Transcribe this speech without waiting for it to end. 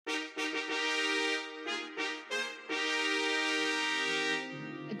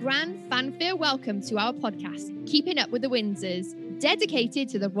grand fanfare welcome to our podcast, Keeping Up with the Windsors, dedicated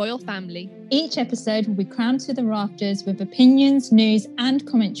to the royal family. Each episode will be crowned to the rafters with opinions, news and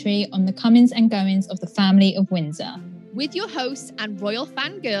commentary on the comings and goings of the family of Windsor. With your hosts and royal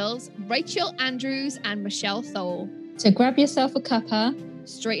fangirls, Rachel Andrews and Michelle Thole. So grab yourself a cuppa,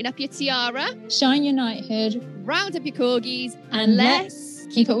 straighten up your tiara, shine your knighthood, round up your corgis, and let's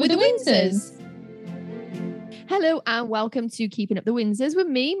keep up with the Windsors. Hello and welcome to Keeping Up the Windsors with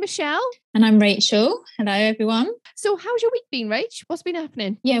me, Michelle. And I'm Rachel. Hello, everyone. So how's your week been, Rach? What's been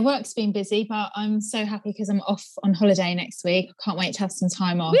happening? Yeah, work's been busy, but I'm so happy because I'm off on holiday next week. I can't wait to have some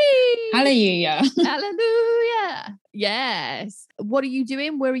time off. Whee! Hallelujah. Hallelujah. Yes. What are you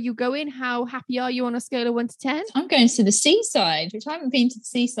doing? Where are you going? How happy are you on a scale of 1 to 10? I'm going to the seaside, which I haven't been to the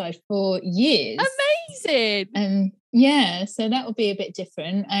seaside for years. Amazing. Yeah, so that will be a bit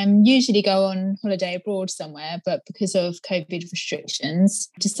different. Usually go on holiday abroad somewhere, but because of COVID restrictions,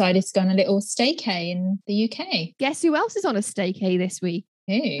 decided to go on a little staycay in the UK. Guess who else is on a staycay this week?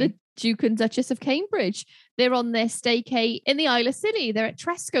 Who? The Duke and Duchess of Cambridge. They're on their staycay in the Isle of Scilly. They're at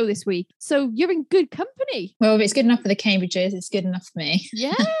Tresco this week. So you're in good company. Well, if it's good enough for the Cambridges, it's good enough for me.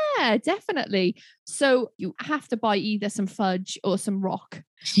 Yeah, definitely. So you have to buy either some fudge or some rock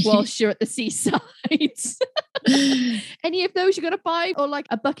whilst you're at the seaside. Any of those you're going to buy? Or like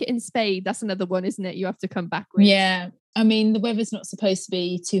a bucket and spade? That's another one, isn't it? You have to come back with. Yeah. I mean, the weather's not supposed to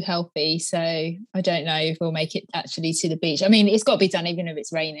be too healthy, so I don't know if we'll make it actually to the beach. I mean, it's got to be done, even if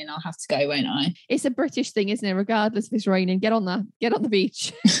it's raining. I'll have to go, won't I? It's a British thing, isn't it? Regardless if it's raining, get on the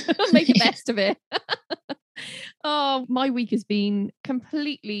beach, make the best of it. Oh, my week has been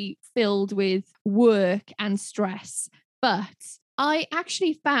completely filled with work and stress, but I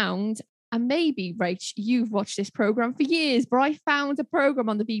actually found. And maybe, Rach, you've watched this programme for years, but I found a programme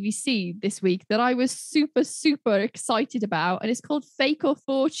on the BBC this week that I was super, super excited about. And it's called Fake or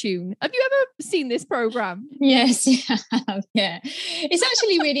Fortune. Have you ever seen this programme? Yes, yeah. It's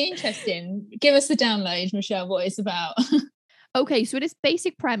actually really interesting. Give us the download, Michelle, what it's about. Okay, so in its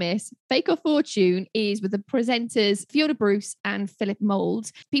basic premise, Fake or Fortune is with the presenters Fiona Bruce and Philip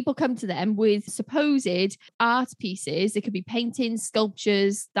Mould. People come to them with supposed art pieces. It could be paintings,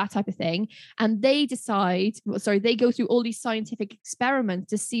 sculptures, that type of thing. And they they go through all these scientific experiments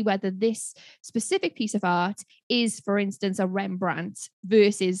to see whether this specific piece of art is, for instance, a Rembrandt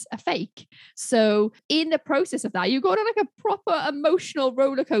versus a fake. So in the process of that, you go on like a proper emotional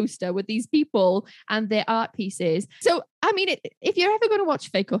roller coaster with these people and their art pieces. So I mean, if you're ever going to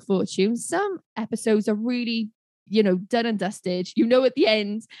watch Fake or Fortune, some episodes are really, done and dusted, at the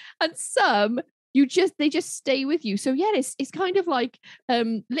end, and some they just stay with you. So yeah, it's kind of like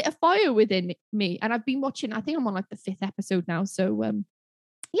lit a fire within me. And I've been watching, I think I'm on like the 5th episode now. So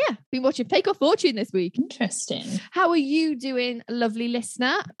been watching Fake or Fortune this week. Interesting. How are you doing, lovely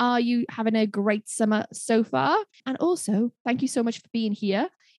listener? Are you having a great summer so far? And also, thank you so much for being here.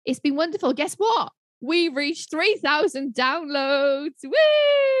 It's been wonderful. Guess what? We reached 3,000 downloads.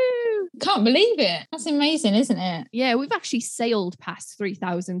 Woo! Can't believe it. That's amazing, isn't it? Yeah, we've actually sailed past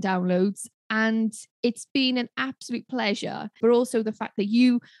 3,000 downloads. And it's been an absolute pleasure. But also the fact that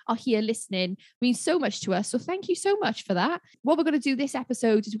you are here listening means so much to us. So thank you so much for that. What we're going to do this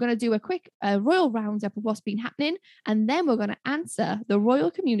episode is we're going to do a quick royal roundup of what's been happening. And then we're going to answer the royal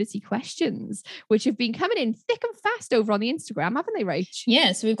community questions, which have been coming in thick and fast over on the Instagram, haven't they, Rach?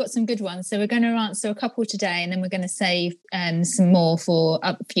 Yeah, so we've got some good ones. So we're going to answer a couple today and then we're going to save some more for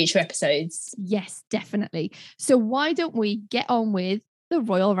future episodes. Yes, definitely. So why don't we get on with the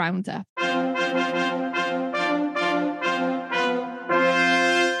royal roundup?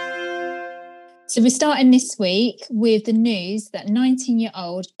 So we're starting this week with the news that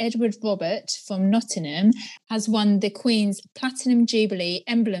 19-year-old Edward Robert from Nottingham has won the Queen's Platinum Jubilee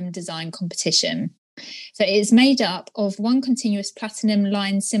Emblem Design Competition. So it is made up of one continuous platinum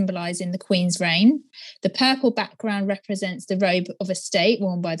line symbolising the Queen's reign. The purple background represents the robe of estate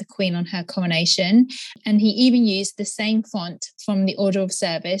worn by the Queen on her coronation. And he even used the same font from the Order of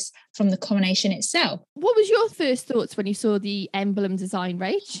Service from the coronation itself. What was your first thoughts when you saw the emblem design,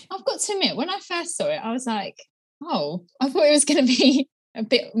 Rach? I've got to admit, when I first saw it, I was like, oh, I thought it was going to be a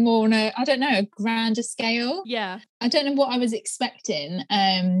bit more on a grander scale. Yeah. I don't know what I was expecting.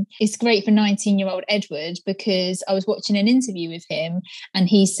 It's great for 19-year-old Edward because I was watching an interview with him and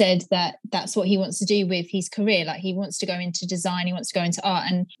he said that that's what he wants to do with his career. Like he wants to go into design, he wants to go into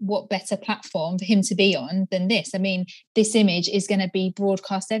art, and what better platform for him to be on than this? I mean, this image is going to be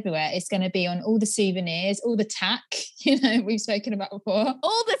broadcast everywhere. It's going to be on all the souvenirs, all the tack, we've spoken about before.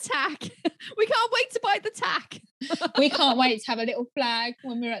 All the tack. We can't wait to buy the tack. We can't wait to have a little flag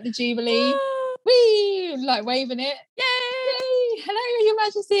when we're at the Jubilee. Wee! Like waving it. Yay! Hello, Your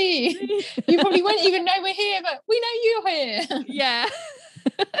Majesty. You probably won't even know we're here, but we know you're here. Yeah.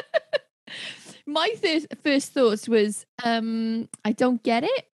 My first thoughts was, I don't get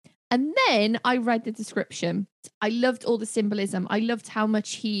it. And then I read the description. I loved all the symbolism. I loved how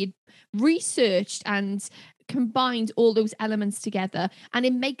much he researched and combined all those elements together, and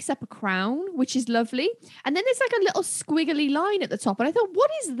it makes up a crown, which is lovely. And then there's like a little squiggly line at the top, and I thought, what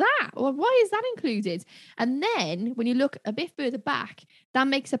is that? Or why is that included? And then when you look a bit further back, that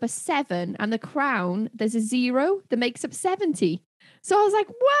makes up a 7, and the crown, there's a 0 that makes up 70. So I was like,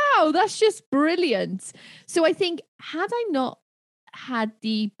 wow, that's just brilliant. So I think, had I not had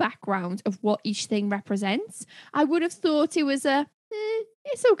the background of what each thing represents, I would have thought it was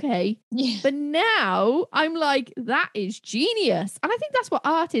it's okay. Yeah. But now I'm like, that is genius. And I think that's what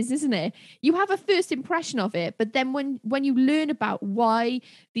art is, isn't it? You have a first impression of it, but then when you learn about why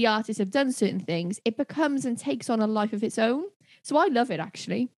the artists have done certain things, it becomes and takes on a life of its own. So I love it,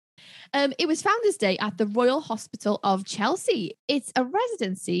 actually. It was Founders Day at the Royal Hospital of Chelsea. It's a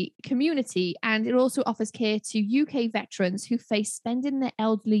residency community, and it also offers care to UK veterans who face spending their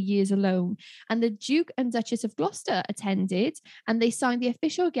elderly years alone. And the Duke and Duchess of Gloucester attended, and they signed the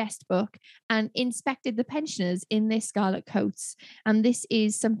official guest book and inspected the pensioners in their scarlet coats. And this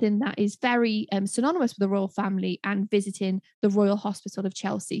is something that is very synonymous with the royal family and visiting the Royal Hospital of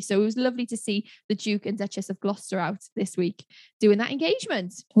Chelsea. So it was lovely to see the Duke and Duchess of Gloucester out this week doing that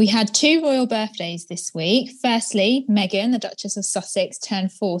engagement. We had 2 royal birthdays this week. Firstly, Meghan, the Duchess of Sussex,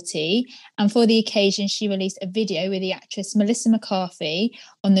 turned 40. And for the occasion, she released a video with the actress Melissa McCarthy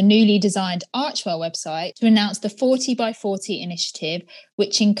on the newly designed Archwell website to announce the 40 by 40 initiative,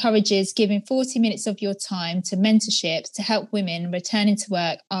 which encourages giving 40 minutes of your time to mentorship to help women returning to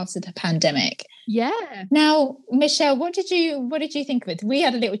work after the pandemic. Yeah. Now, Michelle, what did you think of it? We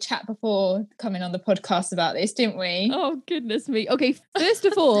had a little chat before coming on the podcast about this, didn't we? Oh, goodness me. Okay, first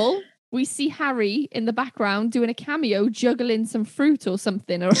of all, we see Harry in the background doing a cameo, juggling some fruit or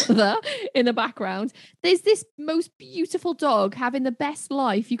something or other in the background. There's this most beautiful dog having the best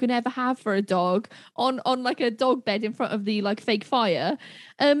life you can ever have for a dog on like a dog bed in front of the like fake fire.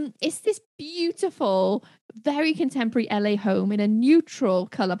 It's this beautiful, very contemporary LA home in a neutral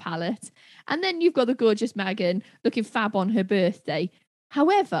color palette. And then you've got the gorgeous Meghan looking fab on her birthday.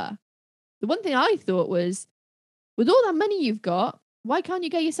 However, the one thing I thought was, with all that money you've got, why can't you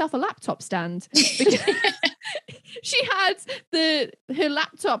get yourself a laptop stand? Because she had her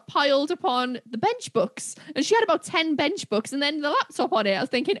laptop piled upon the bench books, and she had about 10 bench books and then the laptop on it. I was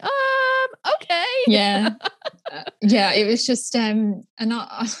thinking, okay. Yeah. Yeah, it was just, and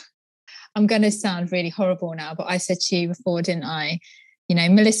I'm going to sound really horrible now, but I said to you before, didn't I? You know,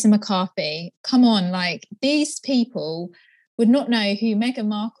 Melissa McCarthy, come on, like these people would not know who Meghan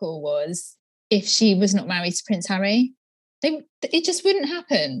Markle was if she was not married to Prince Harry. It just wouldn't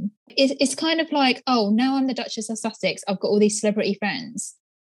happen. It's kind of like, oh, now I'm the Duchess of Sussex, I've got all these celebrity friends.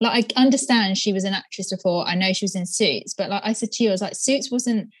 Like, I understand she was an actress before. I know she was in Suits, but like I said to you, I was like, Suits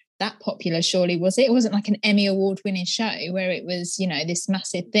wasn't that popular, surely, was it? It wasn't like an Emmy award-winning show where it was, you know, this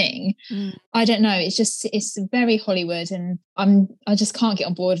massive thing. I don't know. It's very Hollywood, and I just can't get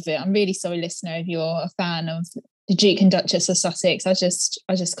on board with it. I'm really sorry, listener, if you're a fan of the Duke and Duchess of Sussex. I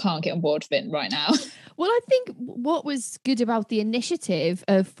just can't get on board with it right now. Well, I think what was good about the initiative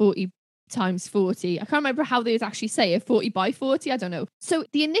of 40 times 40, I can't remember how they would actually say it, 40 by 40, I don't know. So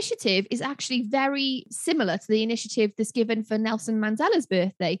the initiative is actually very similar to the initiative that's given for Nelson Mandela's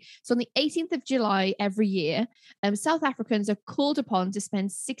birthday. So on the 18th of July every year, South Africans are called upon to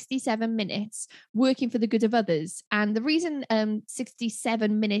spend 67 minutes working for the good of others. And the reason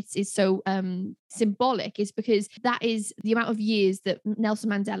 67 minutes is so symbolic is because that is the amount of years that Nelson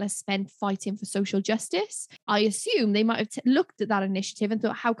Mandela spent fighting for social justice. I assume they might have looked at that initiative and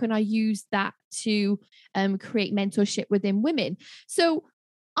thought, how can I use that to create mentorship within women? So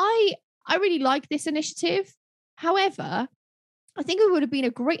I really like this initiative. However, I think it would have been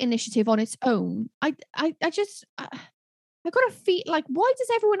a great initiative on its own. I got to feel like, why does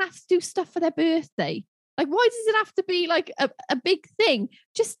everyone have to do stuff for their birthday? Like, why does it have to be like a big thing?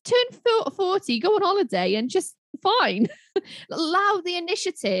 Just turn 40, go on holiday, and just fine. Allow the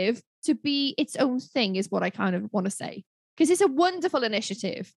initiative to be its own thing is what I kind of want to say. Because it's a wonderful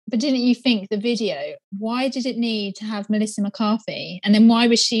initiative. But didn't you think the video, why did it need to have Melissa McCarthy? And then why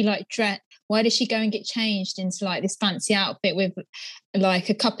was she like dressed? Why did she go and get changed into like this fancy outfit with like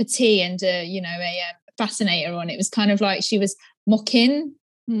a cup of tea and a fascinator on? It was kind of like she was mocking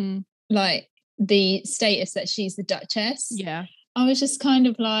like the status that she's the Duchess. Yeah. I was just kind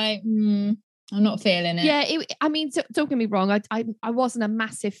of like, I'm not feeling it. Yeah, don't get me wrong. I wasn't a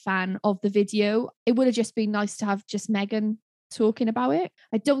massive fan of the video. It would have just been nice to have just Meghan talking about it.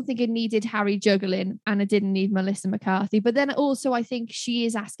 I don't think it needed Harry juggling, and it didn't need Melissa McCarthy. But then also I think she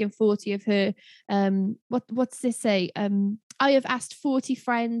is asking 40 of her what's this say? I have asked 40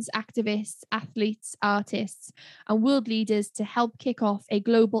 friends, activists, athletes, artists, and world leaders to help kick off a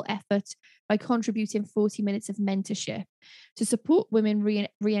global effort by contributing 40 minutes of mentorship to support women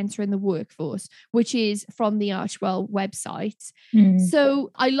re-entering the workforce, which is from the Archwell website.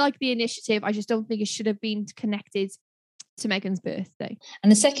 So I like the initiative. I just don't think it should have been connected to Meghan's birthday.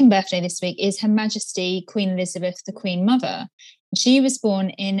 And the second birthday this week is Her Majesty Queen Elizabeth, the Queen Mother. She was born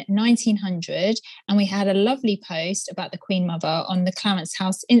in 1900, and we had a lovely post about the Queen Mother on the Clarence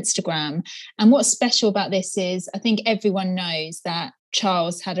House Instagram. And what's special about this is I think everyone knows that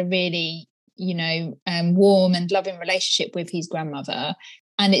Charles had a really, warm and loving relationship with his grandmother.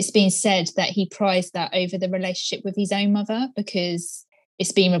 And it's been said that he prized that over the relationship with his own mother, because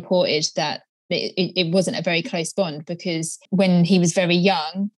it's been reported that it wasn't a very close bond, because when he was very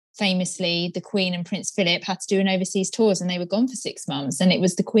young, famously, the Queen and Prince Philip had to do an overseas tours and they were gone for 6 months. And it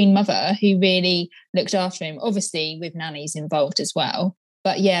was the Queen Mother who really looked after him, obviously with nannies involved as well.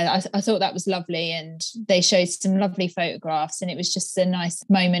 But yeah, I thought that was lovely, and they showed some lovely photographs, and it was just a nice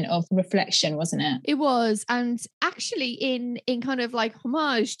moment of reflection, wasn't it? It was. And actually in kind of like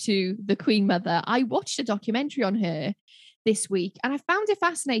homage to the Queen Mother, I watched a documentary on her this week, and I found it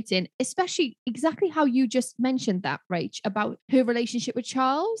fascinating, especially exactly how you just mentioned that, Rach, about her relationship with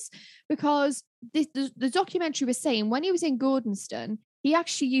Charles, because the documentary was saying when he was in Gordonstoun, he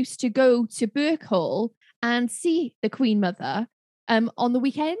actually used to go to Birkhall and see the Queen Mother on the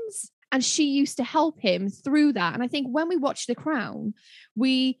weekends, and she used to help him through that. And I think when we watch The Crown,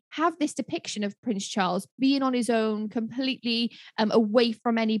 we have this depiction of Prince Charles being on his own, completely away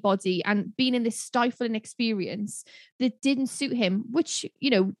from anybody, and being in this stifling experience that didn't suit him, which,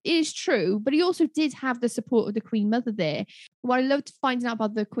 is true. But he also did have the support of the Queen Mother there. What I loved finding out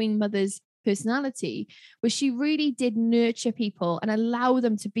about the Queen Mother's personality was she really did nurture people and allow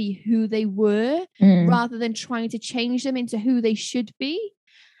them to be who they were, rather than trying to change them into who they should be,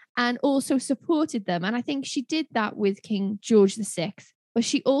 and also supported them. And I think she did that with King George VI, but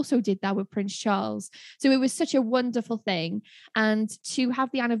she also did that with Prince Charles. So it was such a wonderful thing. And to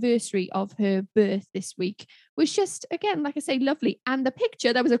have the anniversary of her birth this week was just, again, like I say, lovely. And the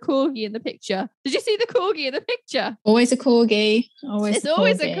picture, there was a corgi in the picture. Did you see the corgi in the picture? Always a corgi. It's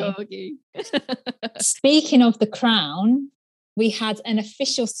always a corgi. Speaking of The Crown, we had an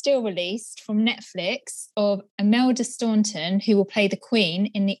official still released from Netflix of Imelda Staunton, who will play the Queen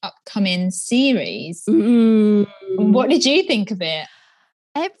in the upcoming series. Ooh. What did you think of it?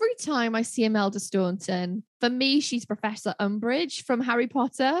 Every time I see Imelda Staunton, for me, she's Professor Umbridge from Harry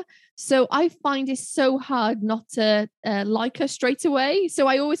Potter. So I find it so hard not to like her straight away. So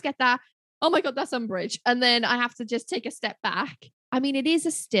I always get that, oh my God, that's Umbridge. And then I have to just take a step back. I mean, it is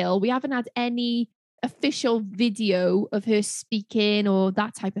a still. We haven't had any official video of her speaking or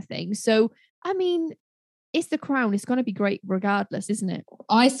that type of thing. So, I mean, it's The Crown. It's going to be great regardless, isn't it?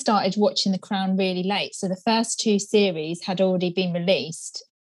 I started watching The Crown really late. So the first 2 series had already been released.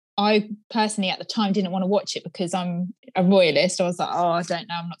 I personally at the time didn't want to watch it because I'm a royalist. I was like, oh, I don't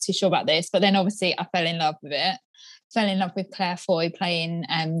know, I'm not too sure about this. But then obviously I fell in love with it. Fell in love with Claire Foy playing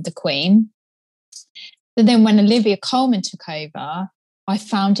the Queen. But then when Olivia Colman took over, I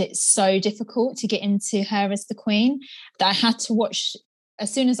found it so difficult to get into her as the Queen that I had to watch.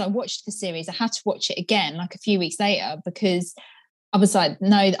 As soon as I watched the series, I had to watch it again like a few weeks later, because I was like,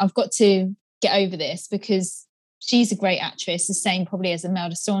 no, I've got to get over this, because she's a great actress, the same probably as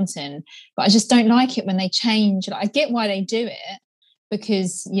Imelda Staunton, but I just don't like it when they change. Like, I get why they do it,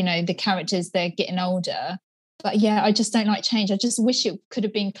 because, the characters, they're getting older. But yeah, I just don't like change. I just wish it could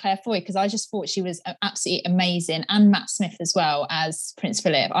have been Claire Foy, because I just thought she was absolutely amazing, and Matt Smith as well as Prince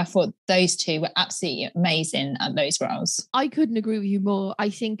Philip. I thought those two were absolutely amazing at those roles. I couldn't agree with you more.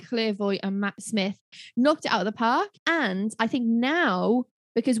 I think Claire Foy and Matt Smith knocked it out of the park. And I think now,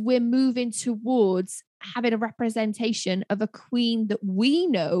 because we're moving towards having a representation of a queen that we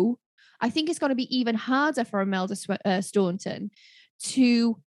know, I think it's going to be even harder for Imelda Staunton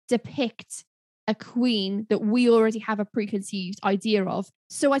to depict a queen that we already have a preconceived idea of.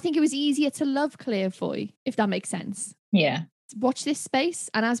 So I think it was easier to love Claire Foy, if that makes sense. Yeah. Watch this space.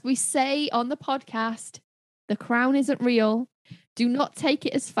 And as we say on the podcast, The Crown isn't real. Do not take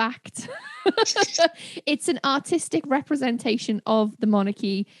it as fact. It's an artistic representation of the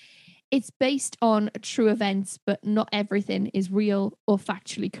monarchy. It's based on true events, but not everything is real or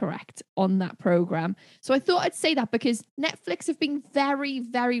factually correct on that program. So I thought I'd say that because Netflix have been very,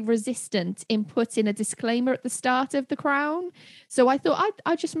 very resistant in putting a disclaimer at the start of The Crown. So I thought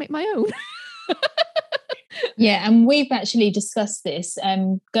I'd just make my own. Yeah, and we've actually discussed this.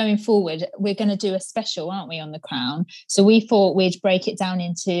 Going forward, we're going to do a special, aren't we, on The Crown? So we thought we'd break it down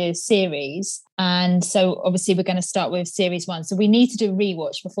into series. And so obviously we're going to start with series 1. So we need to do a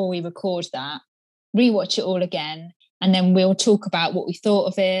rewatch before we record that, rewatch it all again. And then we'll talk about what we thought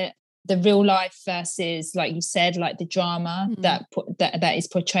of it, the real life versus, like you said, like the drama that is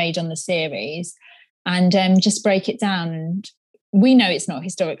portrayed on the series, and just break it down. And we know it's not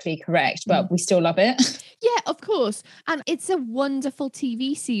historically correct, but we still love it. Yeah, of course. And it's a wonderful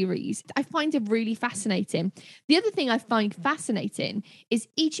TV series. I find it really fascinating. The other thing I find fascinating is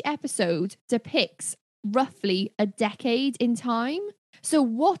each episode depicts roughly a decade in time. So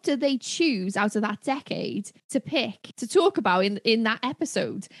what do they choose out of that decade to pick to talk about in that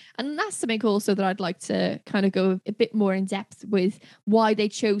episode? And that's something also that I'd like to kind of go a bit more in depth with, why they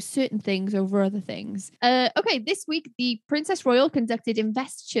chose certain things over other things. Okay, this week, the Princess Royal conducted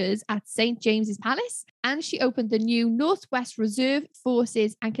investitures at St. James's Palace, and she opened the new Northwest Reserve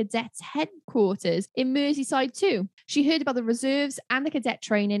Forces and Cadets headquarters in Merseyside too. She heard about the reserves and the cadet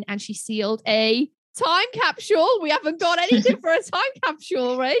training, and she sealed a time capsule. We haven't got anything for a time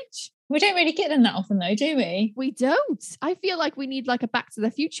capsule, Rach. We don't really get them that often though, do we? We don't. I feel like we need like a Back to the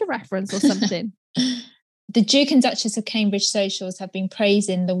Future reference or something. The Duke and Duchess of Cambridge socials have been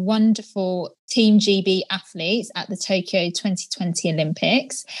praising the wonderful Team GB athletes at the Tokyo 2020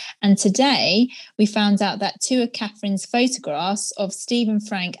 Olympics. And today we found out that 2 of Catherine's photographs of Stephen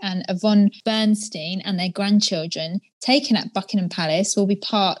Frank and Yvonne Bernstein and their grandchildren taken at Buckingham Palace will be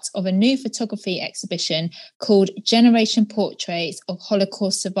part of a new photography exhibition called Generation Portraits of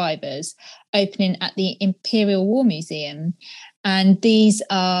Holocaust Survivors, opening at the Imperial War Museum. And these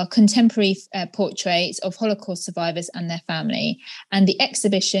are contemporary portraits of Holocaust survivors and their family. And the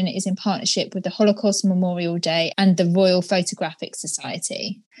exhibition is in partnership with the Holocaust Memorial Day and the Royal Photographic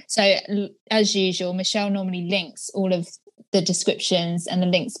Society. So as usual, Michelle normally links all of the descriptions and the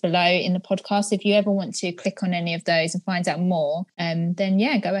links below in the podcast. If you ever want to click on any of those and find out more, then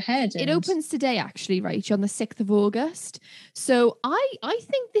yeah, go ahead. It opens today, actually, Rach, on the 6th of August. So I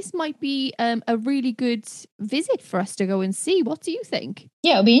think this might be a really good visit for us to go and see. What do you think?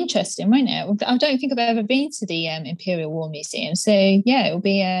 Yeah, it'll be interesting, won't it? I don't think I've ever been to the Imperial War Museum. So yeah, it'll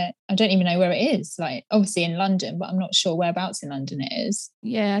be, I don't even know where it is. Like obviously in London, but I'm not sure whereabouts in London it is.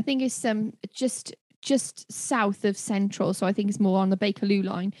 Yeah, I think it's just south of Central, so I think it's more on the Bakerloo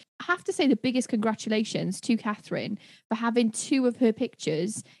line. I have to say the biggest congratulations to Catherine for having 2 of her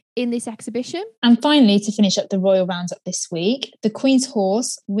pictures in this exhibition. And finally, to finish up the Royal Roundup this week, the Queen's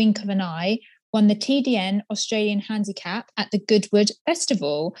horse, Wink of an Eye, won the TDN Australian Handicap at the Goodwood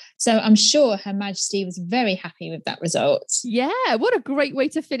Festival. So I'm sure Her Majesty was very happy with that result. Yeah, what a great way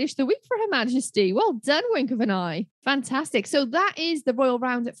to finish the week for Her Majesty. Well done, Wink of an Eye. Fantastic. So that is the Royal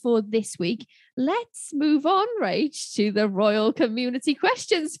Roundup for this week. Let's move on, Rach, to the Royal Community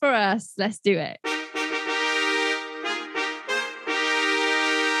questions for us. Let's do it.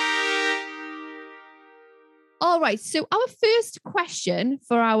 All right, so our first question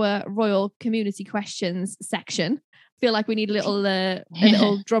for our Royal Community Questions section, I feel like we need a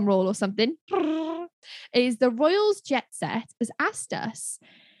little drum roll or something, is the Royals Jet Set has asked us,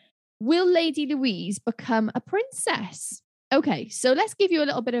 will Lady Louise become a princess? Okay, so let's give you a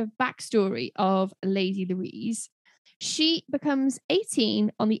little bit of backstory of Lady Louise. She becomes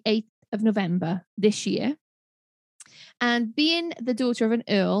 18 on the 8th of November this year. And being the daughter of an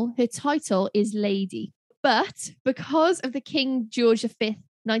earl, her title is Lady. But because of the King George V,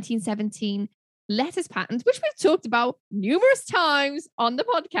 1917 letters patent, which we've talked about numerous times on the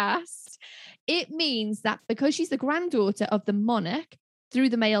podcast, it means that because she's the granddaughter of the monarch through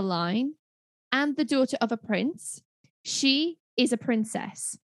the male line and the daughter of a prince, she is a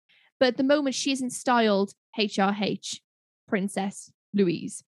princess. But at the moment, she isn't styled HRH, Princess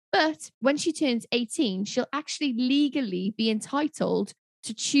Louise. But when she turns 18, she'll actually legally be entitled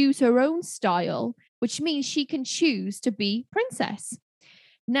to choose her own style, which means she can choose to be princess.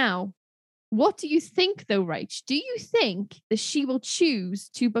 Now, what do you think though, Rach? Do you think that she will choose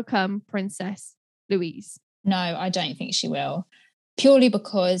to become Princess Louise? No, I don't think she will. Purely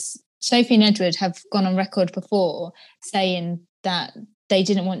because Sophie and Edward have gone on record before saying that they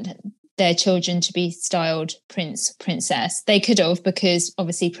didn't want their children to be styled prince, princess. They could have, because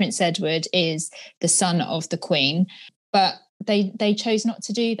obviously Prince Edward is the son of the Queen, but they chose not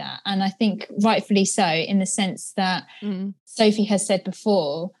to do that. And I think rightfully so, in the sense that Sophie has said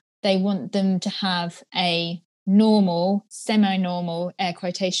before, they want them to have a normal, semi-normal, air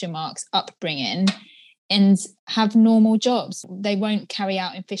quotation marks, upbringing and have normal jobs. They won't carry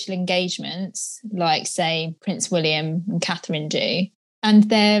out official engagements like, say, Prince William and Catherine do. And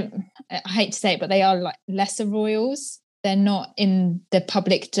they're I hate to say it, but they are like lesser royals. They're not in the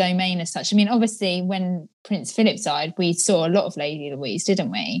public domain as such. I mean, obviously, when Prince Philip died, we saw a lot of Lady Louise,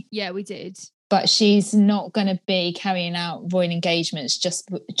 didn't we? Yeah, we did. But she's not going to be carrying out royal engagements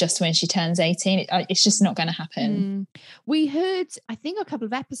just when she turns 18. It's just not going to happen. We heard, I think a couple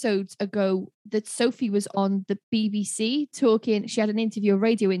of episodes ago, that Sophie was on the BBC talking. She had an interview, a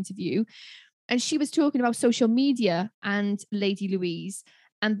radio interview, and she was talking about social media and Lady Louise,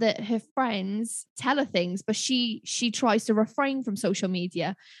 and that her friends tell her things, but she tries to refrain from social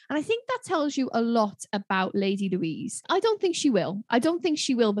media. And I think that tells you a lot about Lady Louise. I don't think she will. I don't think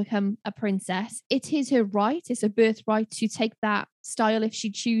she will become a princess. It is her right. It's a birthright to take that style if she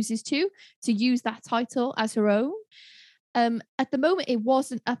chooses to use that title as her own. At the moment, it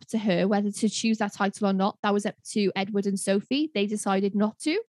wasn't up to her whether to choose that title or not. That was up to Edward and Sophie. They decided not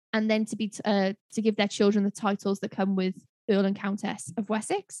to. And then to give their children the titles that come with Earl and Countess of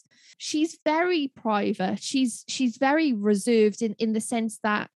Wessex. She's very private. She's very reserved in the sense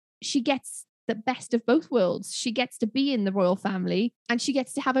that she gets the best of both worlds. She gets to be in the royal family and she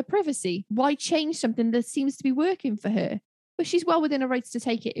gets to have her privacy. Why change something that seems to be working for her? But she's well within her rights to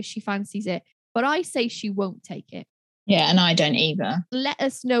take it if she fancies it. But I say she won't take it. Yeah, and I don't either. Let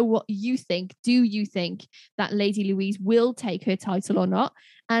us know what you think. Do you think that Lady Louise will take her title or not?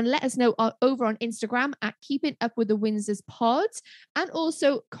 And let us know over on Instagram at Keeping Up with the Windsors Pod. And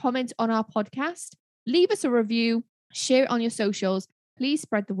also comment on our podcast. Leave us a review. Share it on your socials. Please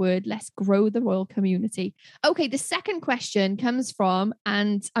spread the word. Let's grow the royal community. Okay, the second question comes from,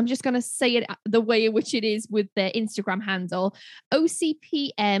 and I'm just going to say it the way in which it is with their Instagram handle,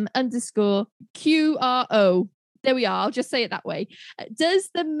 OCPM_QRO. There we are. I'll just say it that way. Does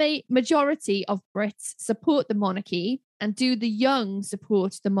the majority of Brits support the monarchy? And do the young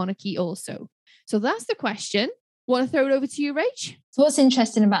support the monarchy also? So that's the question. Want to throw it over to you, Rach? So what's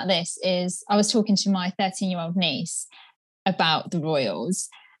interesting about this is I was talking to my 13-year-old niece about the royals.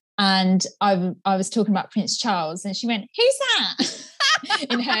 And I was talking about Prince Charles. And she went, "Who's that?"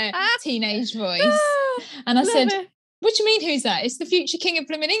 in her teenage voice. And I said, "What do you mean, who's that? It's the future king of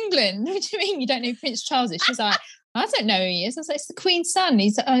blooming England. What do you mean you don't know who Prince Charles is?" She's like, "I don't know who he is." I was like, "It's the Queen's son.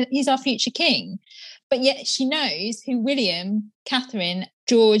 He's our future king." But yet she knows who William, Catherine,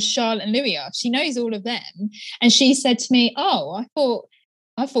 George, Charlotte and Louis are. She knows all of them. And she said to me, "Oh, I thought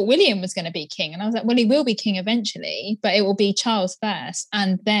William was going to be king." And I was like, "Well, he will be king eventually, but it will be Charles first,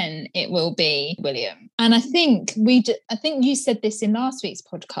 and then it will be William." And I think you said this in last week's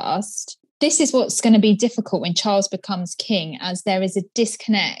podcast. This is what's going to be difficult when Charles becomes king, as there is a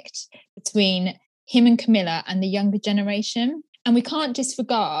disconnect between him and Camilla and the younger generation. And we can't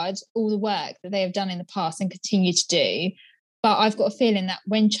disregard all the work that they have done in the past and continue to do. But I've got a feeling that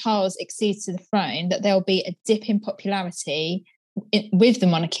when Charles accedes to the throne, that there'll be a dip in popularity with the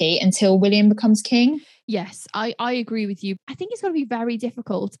monarchy until William becomes king. Yes, I agree with you. I think it's going to be very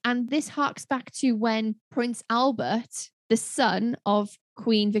difficult. And this harks back to when Prince Albert, the son of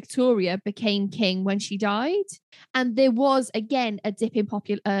Queen Victoria, became king when she died. And there was, again, a dip in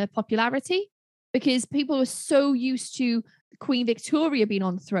popularity because people were so used to Queen Victoria being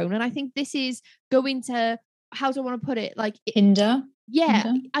on the throne. And I think this is going to, how do I want to put it? Like hinder.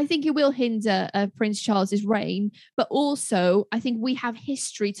 Yeah, I think it will hinder Prince Charles's reign. But also, I think we have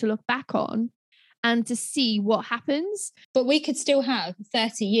history to look back on and to see what happens. But we could still have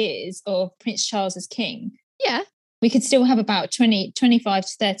 30 years of Prince Charles as king. Yeah. We could still have about 25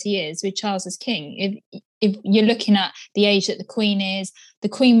 to 30 years with Charles as king. If you're looking at the age that the Queen is, the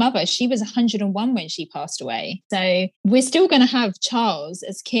Queen Mother, she was 101 when she passed away. So we're still going to have Charles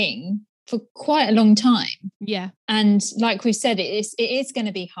as king for quite a long time. Yeah. And like we've said, it is going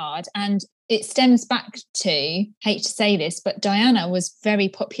to be hard. And it stems back to, hate to say this, but Diana was very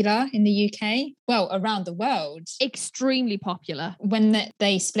popular in the UK, well, around the world. Extremely popular. When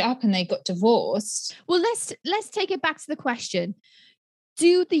they split up and they got divorced. Well, let's take it back to the question.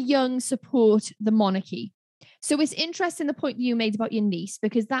 Do the young support the monarchy? So it's interesting the point you made about your niece,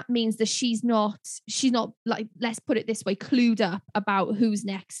 because that means that she's not like, let's put it this way, clued up about who's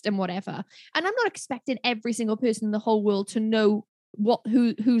next and whatever. And I'm not expecting every single person in the whole world to know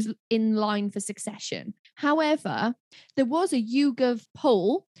who's in line for succession. However, there was a YouGov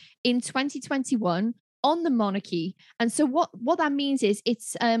poll in 2021 on the monarchy. And so what that means is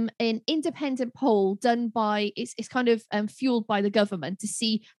it's an independent poll done by, it's kind of fueled by the government to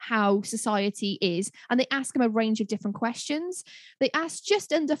see how society is. And they ask them a range of different questions. They asked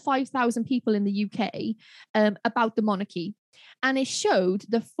just under 5,000 people in the UK about the monarchy. And it showed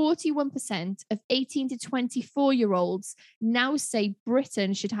that 41% of 18 to 24-year-olds now say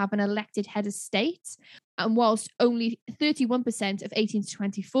Britain should have an elected head of state. And whilst only 31% of 18 to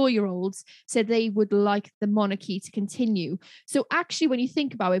 24-year-olds said they would like the monarchy to continue. So actually, when you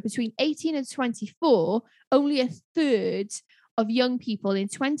think about it, between 18 and 24, only a third of young people in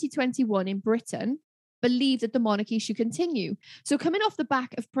 2021 in Britain believe that the monarchy should continue. So coming off the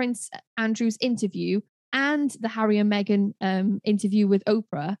back of Prince Andrew's interview and the Harry and Meghan interview with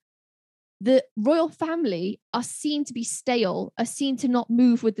Oprah, the royal family are seen to be stale, are seen to not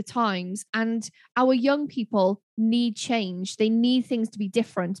move with the times. And our young people need change. They need things to be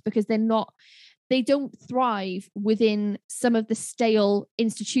different because they don't thrive within some of the stale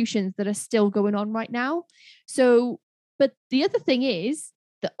institutions that are still going on right now. So, but the other thing is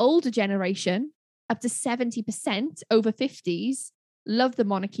the older generation, up to 70% over 50s, love the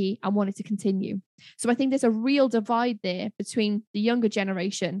monarchy and want it to continue. So I think there's a real divide there between the younger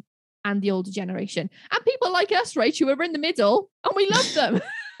generation and the older generation, and people like us, Rachel, who are in the middle, and we love them.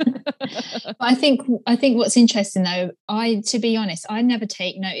 I think what's interesting though, to be honest, I never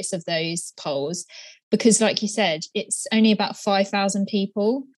take notice of those polls because, like you said, it's only about 5,000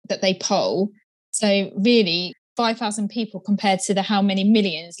 people that they poll. So really, 5,000 people compared to the how many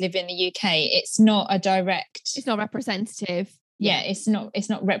millions live in the UK, it's not representative. Yeah, it's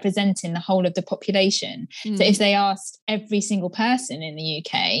not representing the whole of the population. So if they asked every single person in the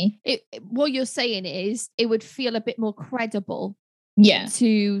UK, what you're saying is it would feel a bit more credible. Yeah,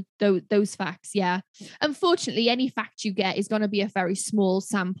 to those facts. Yeah, unfortunately, any fact you get is going to be a very small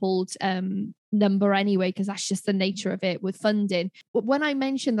sampled number anyway, because that's just the nature of it with funding. But when I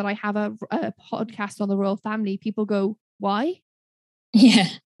mentioned that I have a podcast on the royal family, people go, "Why? Yeah,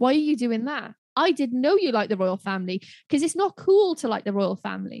 why are you doing that? I didn't know you like the royal family," because it's not cool to like the royal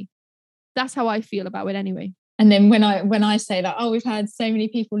family. That's how I feel about it anyway. And then when I say that, we've had so many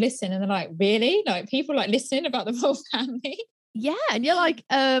people listen, and they're like, really? Like people like listening about the royal family? Yeah, and you're like,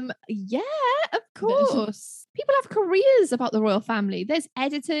 yeah, of course. People have careers about the royal family. There's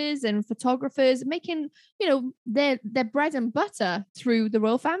editors and photographers making, their bread and butter through the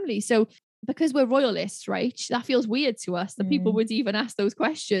royal family. So because we're royalists, right, that feels weird to us that people would even ask those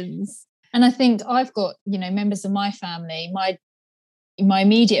questions. And I think I've got, members of my family, my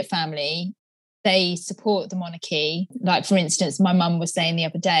immediate family, they support the monarchy. Like, for instance, my mum was saying the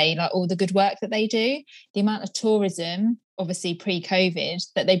other day, like all the good work that they do, the amount of tourism, obviously pre-COVID,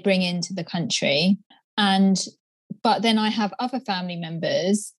 that they bring into the country. But then I have other family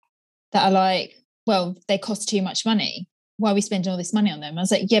members that are like, well, they cost too much money. Why are we spending all this money on them? I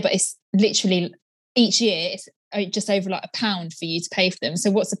was like, yeah, but it's literally each year it's just over like £1 for you to pay for them.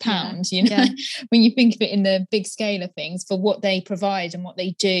 So what's £1, when you think of it in the big scale of things, for what they provide and what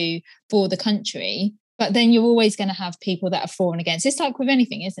they do for the country. But then you're always going to have people that are for and against. It's like with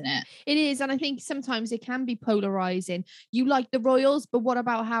anything, isn't it? It is. And I think sometimes it can be polarizing. You like the royals, but what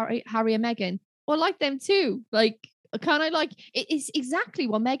about Harry and Meghan? Well, I like them too. Like, can I like it? It's exactly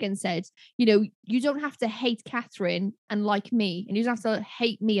what Meghan said. You don't have to hate Catherine and like me, and you don't have to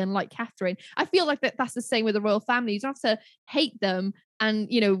hate me and like Catherine. I feel like that's the same with the royal family. You don't have to hate them and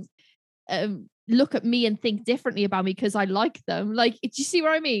look at me and think differently about me because I like them. Like, do you see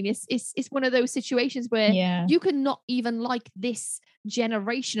what I mean? It's one of those situations where you can not even like this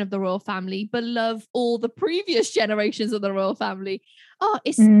generation of the royal family, but love all the previous generations of the royal family.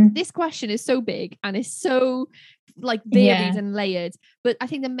 This question is so big and it's so like varied and layered. But I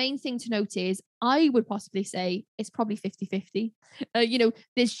think the main thing to note is I would possibly say it's probably 50-50.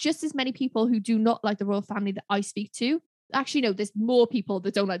 There's just as many people who do not like the royal family that I speak to. Actually, no, there's more people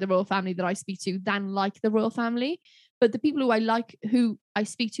that don't like the royal family that I speak to than like the royal family. But the people who I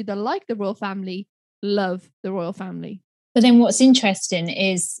speak to that like the royal family love the royal family. But then what's interesting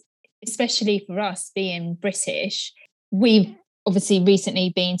is, especially for us being British, we've obviously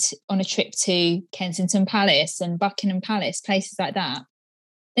recently been on a trip to Kensington Palace and Buckingham Palace, places like that.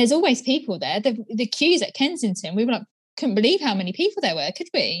 There's always people there. The queues at Kensington, we were like, couldn't believe how many people there were, could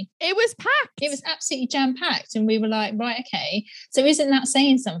we? It was packed. It was absolutely jam-packed. And we were like, right, okay. So isn't that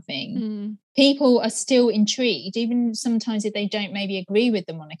saying something? People are still intrigued, even sometimes if they don't maybe agree with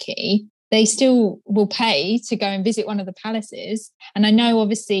the monarchy, they still will pay to go and visit one of the palaces. And I know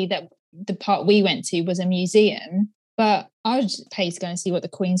obviously that the part we went to was a museum, but I would pay to go and see what the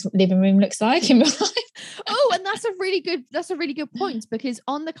Queen's living room looks like in real life. Oh, and that's a really good point, because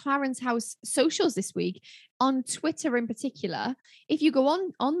on the Clarence House socials this week, on Twitter in particular, if you go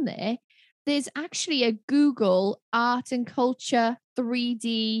on there, there's actually a Google art and culture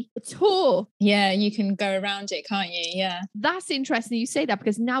 3D tour. Yeah, you can go around it, can't you? Yeah. That's interesting you say that,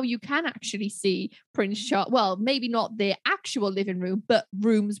 because now you can actually see Prince Charles. Well, maybe not their actual living room, but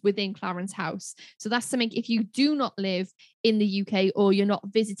rooms within Clarence House. So that's something, if you do not live in the UK or you're not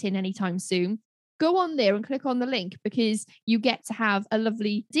visiting anytime soon, go on there and click on the link because you get to have a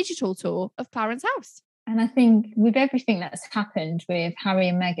lovely digital tour of Clarence House. And I think with everything that's happened with Harry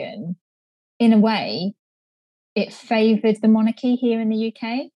and Meghan, in a way, it favoured the monarchy here in the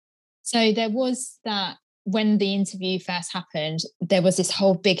UK. So there was that, when the interview first happened, there was this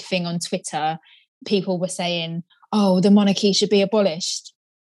whole big thing on Twitter. People were saying, oh, the monarchy should be abolished.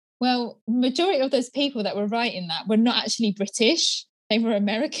 Well, majority of those people that were writing that were not actually British. They were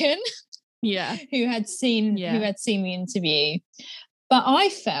American. Yeah. who had seen the interview. But I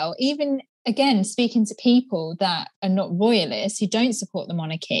felt, even again, speaking to people that are not royalists, who don't support the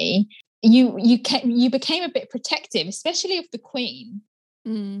monarchy, you became a bit protective, especially of the Queen.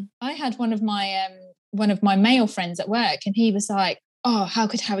 I had one of my male friends at work, and he was like, oh, how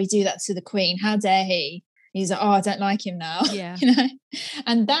could Harry do that to the Queen? How dare he? He's like, oh, I don't like him now. Yeah.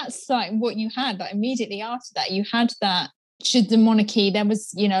 And that's like what you had, like immediately after that, you had that, should the monarchy, there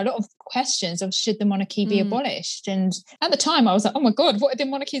was, a lot of questions of should the monarchy be abolished? And at the time I was like, oh my God, what if the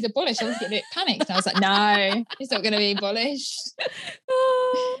monarchy is abolished? I was getting a bit panicked. And I was like, no, it's not going to be abolished.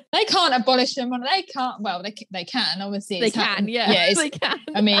 They can't abolish them. They can't. Well, they can, obviously. They can, yeah, they can.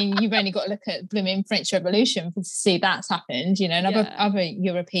 I mean, you've only got to look at blooming French Revolution to see that's happened, and other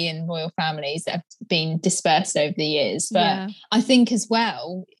European royal families that have been dispersed over the years. But I think as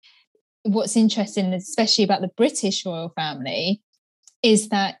well, what's interesting, especially about the British royal family, is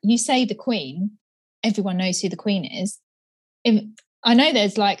that you say the Queen, everyone knows who the Queen is. I know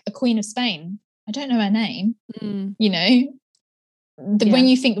there's like a Queen of Spain. I don't know her name, When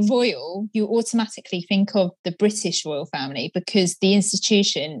you think royal, you automatically think of the British royal family because the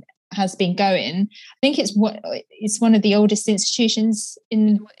institution has been going. I think it's one of the oldest institutions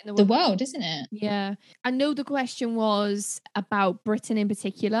in the world, isn't it? Yeah. I know the question was about Britain in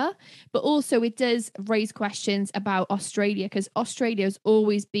particular, but also it does raise questions about Australia, because Australia has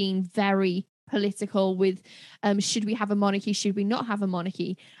always been very political with should we have a monarchy, should we not have a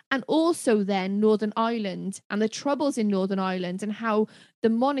monarchy, and also then Northern Ireland and the troubles in Northern Ireland and how the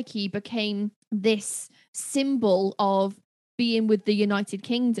monarchy became this symbol of being with the United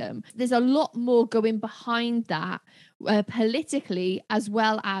Kingdom. There's a lot more going behind that politically, as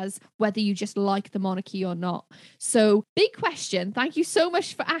well as whether you just like the monarchy or not. So big question. Thank you so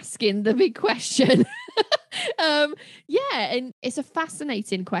much for asking the big question. And it's a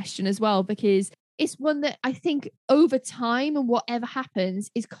fascinating question as well, because it's one that I think over time and whatever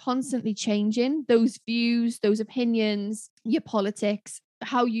happens is constantly changing. Those views, those opinions, your politics,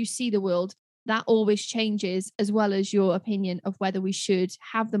 how you see the world, that always changes, as well as your opinion of whether we should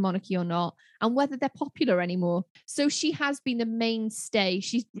have the monarchy or not and whether they're popular anymore. So she has been the mainstay.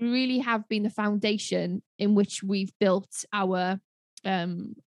 She's really have been the foundation in which we've built our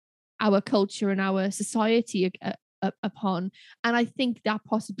culture and our society upon. And I think that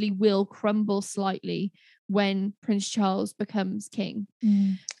possibly will crumble slightly when Prince Charles becomes king.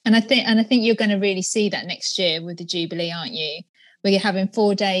 And I think you're going to really see that next year with the Jubilee, aren't you? We're having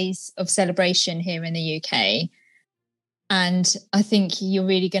 4 days of celebration here in the UK. And I think you're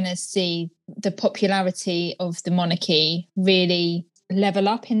really going to see the popularity of the monarchy really level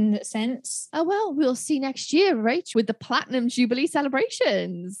up in that sense. Oh, well, we'll see next year, Rach, with the Platinum Jubilee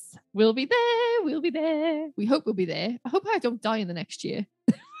celebrations. We'll be there. We hope we'll be there. I hope I don't die in the next year.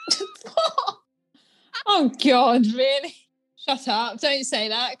 Oh, God, really? Shut up. Don't say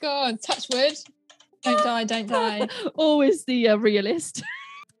that. God, touch wood. Don't die. Always the realist.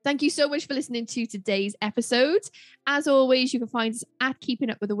 Thank you so much for listening to today's episode. As always, you can find us at Keeping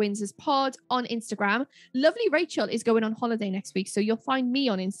Up with the Windsors Pod on Instagram. Lovely Rachel is going on holiday next week, so you'll find me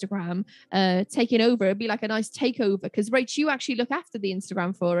on Instagram taking over. It'd be like a nice takeover, because Rach, you actually look after the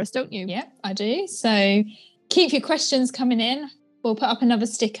Instagram for us, don't you? Yeah, I do. So keep your questions coming in. We'll put up another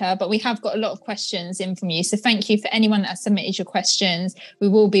sticker, but we have got a lot of questions in from you. So thank you for anyone that submitted your questions. We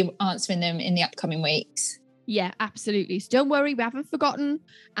will be answering them in the upcoming weeks. Yeah, absolutely. So don't worry, we haven't forgotten.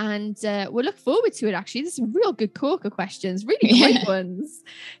 And we'll look forward to it, actually. There's some real good corker questions, really great ones.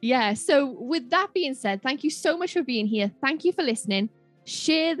 Yeah, so with that being said, thank you so much for being here. Thank you for listening.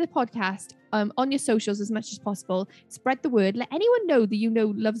 Share the podcast on your socials as much as possible. Spread the word. Let anyone know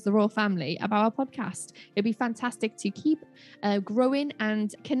that loves the royal family about our podcast. It'd be fantastic to keep growing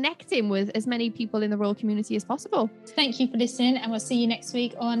and connecting with as many people in the royal community as possible. Thank you for listening, and we'll see you next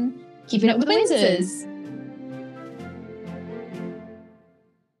week on Keeping Up with the Windsors.